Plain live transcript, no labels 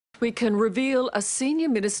We can reveal a senior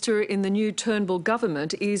minister in the new Turnbull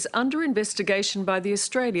government is under investigation by the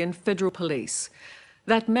Australian Federal Police.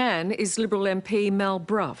 That man is Liberal MP Mal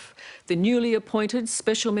Brough, the newly appointed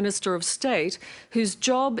Special Minister of State, whose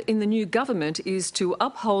job in the new government is to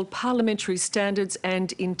uphold parliamentary standards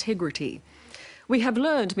and integrity. We have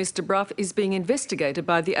learned Mr Brough is being investigated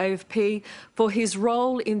by the AFP for his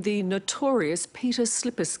role in the notorious Peter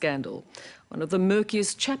Slipper scandal, one of the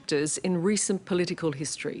murkiest chapters in recent political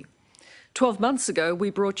history. 12 months ago, we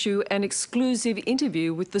brought you an exclusive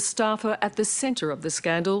interview with the staffer at the centre of the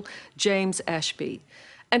scandal, James Ashby.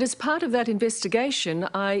 And as part of that investigation,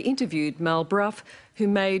 I interviewed Mal Brough, who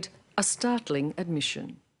made a startling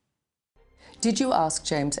admission. Did you ask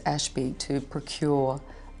James Ashby to procure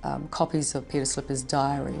copies of Peter Slipper's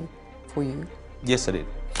diary for you? Yes, I did.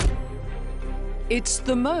 It's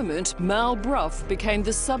the moment Mal Brough became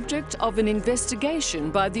the subject of an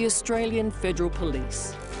investigation by the Australian Federal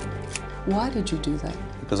Police. Why did you do that?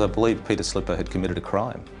 Because I believed Peter Slipper had committed a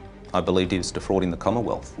crime. I believed he was defrauding the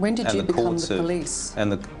Commonwealth. When did you become the police?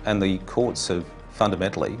 And the courts have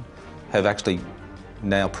fundamentally actually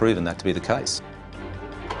now proven that to be the case.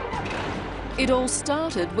 It all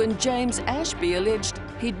started when James Ashby alleged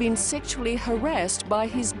he'd been sexually harassed by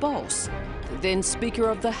his boss, the then Speaker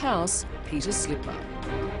of the House, Peter Slipper.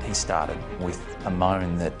 He started with a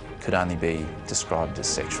moan that could only be described as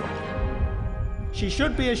sexual. She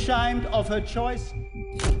should be ashamed of her choice.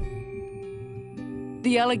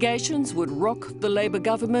 The allegations would rock the Labor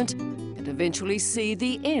government and eventually see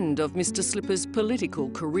the end of Mr Slipper's political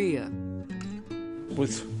career.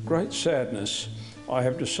 With great sadness, I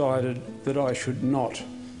have decided that I should not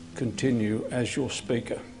continue as your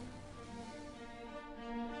Speaker.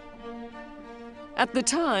 At the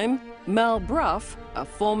time, Mal Brough, a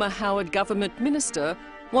former Howard government minister,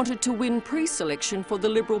 wanted to win pre-selection for the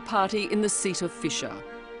Liberal Party in the seat of Fisher,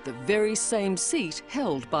 the very same seat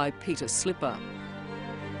held by Peter Slipper.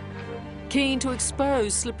 Keen to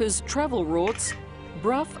expose Slipper's travel routes,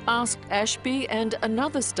 Brough asked Ashby and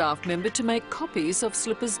another staff member to make copies of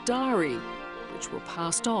Slipper's diary, which were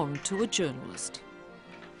passed on to a journalist.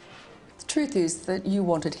 The truth is that you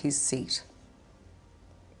wanted his seat.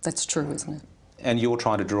 That's true, isn't it? And you're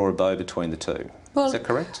trying to draw a bow between the two. Well, is that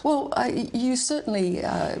correct? Well, you certainly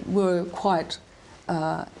were quite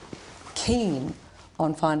keen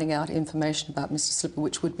on finding out information about Mr Slipper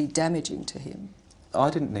which would be damaging to him. I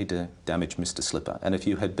didn't need to damage Mr Slipper, and if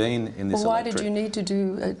you had been in this well, why did you need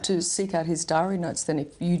to seek out his diary notes then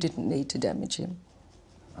if you didn't need to damage him?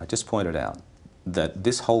 I just pointed out that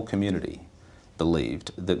this whole community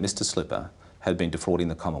believed that Mr Slipper had been defrauding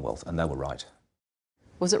the Commonwealth, and they were right.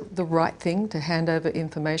 Was it the right thing to hand over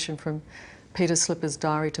information from Peter Slipper's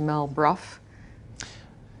diary to Mal Brough?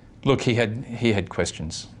 Look, he had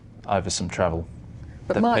questions over some travel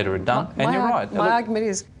that Peter had done, and you're right. My argument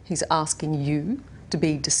is he's asking you to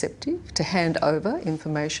be deceptive, to hand over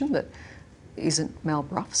information that isn't Mal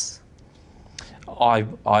Brough's.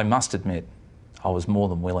 I must admit, I was more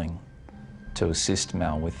than willing to assist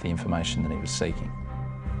Mal with the information that he was seeking.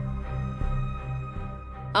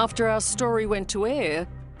 After our story went to air,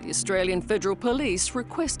 the Australian Federal Police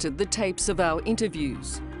requested the tapes of our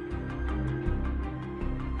interviews.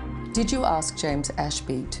 Did you ask James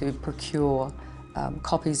Ashby to procure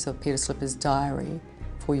copies of Peter Slipper's diary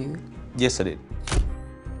for you? Yes, I did.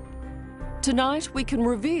 Tonight, we can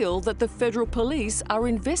reveal that the Federal Police are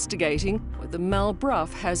investigating whether Mal Brough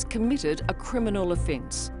has committed a criminal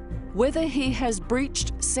offence, whether he has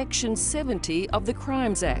breached Section 70 of the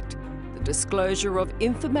Crimes Act, the disclosure of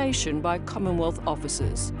information by Commonwealth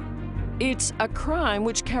officers. It's a crime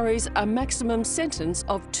which carries a maximum sentence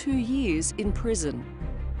of 2 years in prison.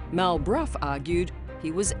 Mal Brough argued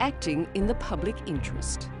he was acting in the public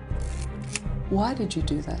interest. Why did you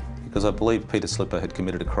do that? Because I believed Peter Slipper had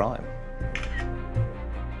committed a crime.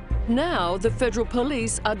 Now the Federal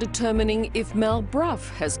Police are determining if Mal Brough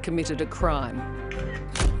has committed a crime.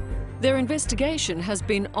 Their investigation has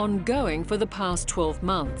been ongoing for the past 12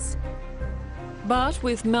 months. But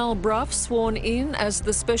with Mal Brough sworn in as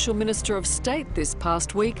the Special Minister of State this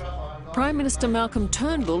past week, Prime Minister Malcolm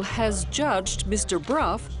Turnbull has judged Mr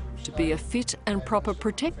Brough to be a fit and proper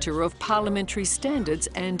protector of parliamentary standards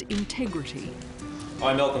and integrity.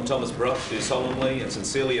 I, Malcolm Thomas Brough, do solemnly and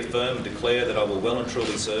sincerely affirm and declare that I will well and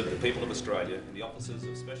truly serve the people of Australia in the offices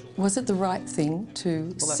of special... Was it the right thing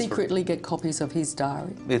to secretly get copies of his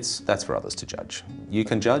diary? That's for others to judge. You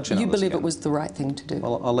can judge and you others believe can. it was the right thing to do?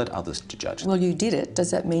 Well, I'll let others to judge. Well, you did it. Does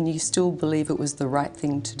that mean you still believe it was the right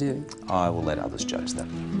thing to do? I will let others judge that.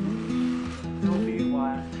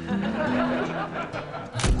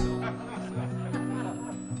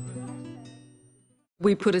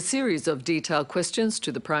 We put a series of detailed questions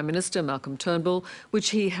to the Prime Minister, Malcolm Turnbull, which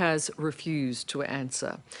he has refused to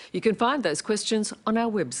answer. You can find those questions on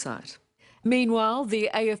our website. Meanwhile, the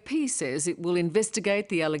AFP says it will investigate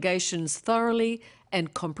the allegations thoroughly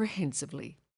and comprehensively.